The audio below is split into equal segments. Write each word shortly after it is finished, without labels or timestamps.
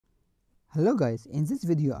Hello guys, in this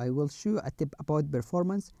video I will show you a tip about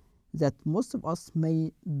performance that most of us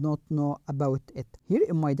may not know about it. Here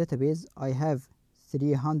in my database I have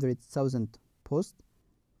 300,000 posts,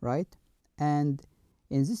 right? And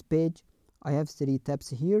in this page I have three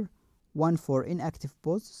tabs here, one for inactive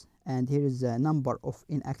posts, and here is the number of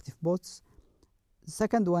inactive posts. The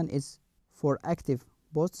second one is for active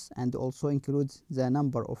posts and also includes the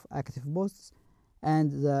number of active posts,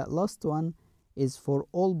 and the last one is for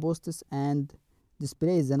all posts and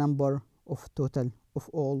displays the number of total of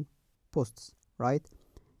all posts, right?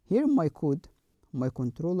 Here in my code, my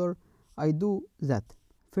controller, I do that.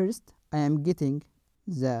 First I am getting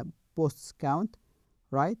the posts count,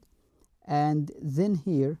 right? And then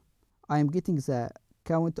here I am getting the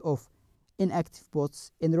count of inactive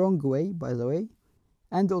posts in wrong way, by the way,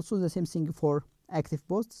 and also the same thing for active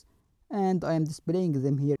posts, and I am displaying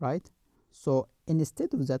them here, right? So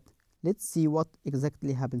instead of that, let's see what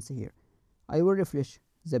exactly happens here. I will refresh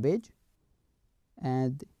the page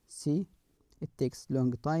and see it takes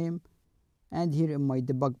long time, and here in my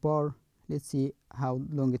debug bar, let's see how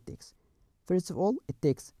long it takes. First of all, it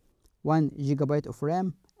takes 1 GB of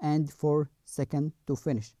RAM and 4 seconds to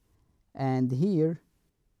finish, and here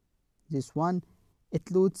this one, it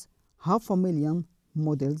loads 500,000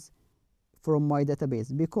 models from my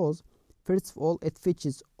database, because first of all it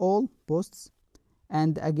fetches all posts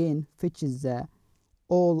and again fetches the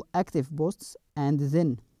all active posts and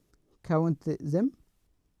then count them,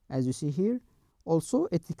 as you see here. Also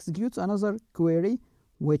it executes another query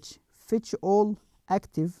which fetch all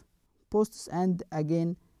active posts and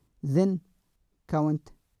again then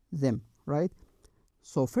count them, right?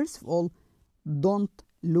 So first of all, don't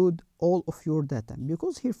load all of your data,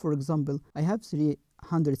 because here for example I have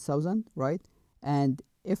 300,000, right? And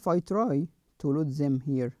if I try to load them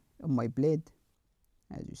here on my blade,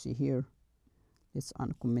 as you see here, let's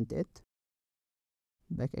uncomment it,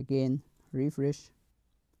 back again, refresh,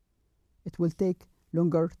 it will take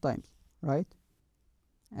longer times, right?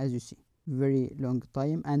 As you see, very long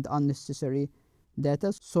time and unnecessary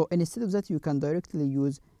data. So instead of that, you can directly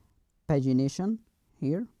use pagination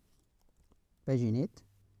here, paginate,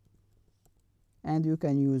 and you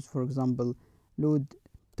can use, for example, load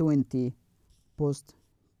 20 posts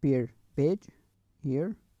per page.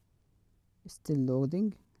 Here still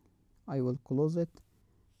loading, I will close it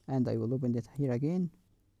and I will open it here again,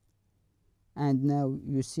 and now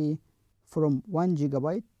you see from 1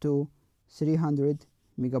 GB to 300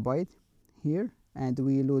 MB here, and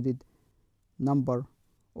we loaded number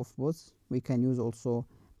of posts. We can use also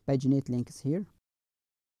paginate links here,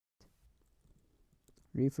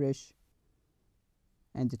 refresh,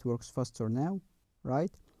 and it works faster now,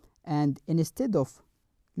 right? And instead of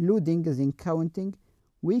loading then counting,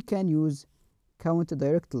 we can use count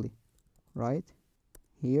directly, right?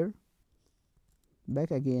 Here, back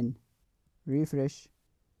again, refresh,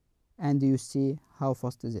 and you see how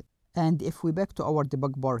fast is it. And if we back to our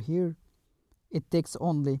debug bar here, it takes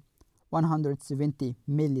only 170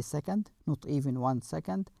 milliseconds, not even 1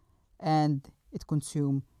 second, and it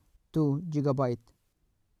consumes 2 megabyte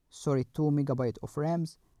of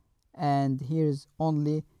RAMs, and here's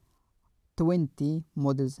only 20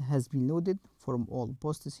 models has been loaded from all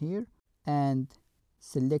posts here, and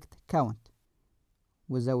select count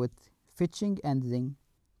without fetching and then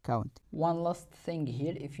count. One last thing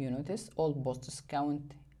here, if you notice, all posts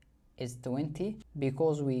count is 20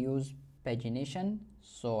 because we use pagination.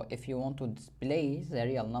 So if you want to display the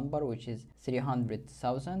real number, which is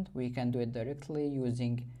 300,000, we can do it directly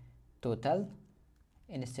using total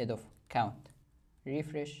instead of count.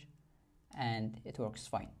 Refresh and it works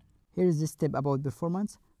fine. Here is this tip about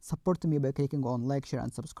performance. Support me by clicking on like, share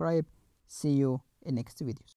and subscribe. See you in next videos.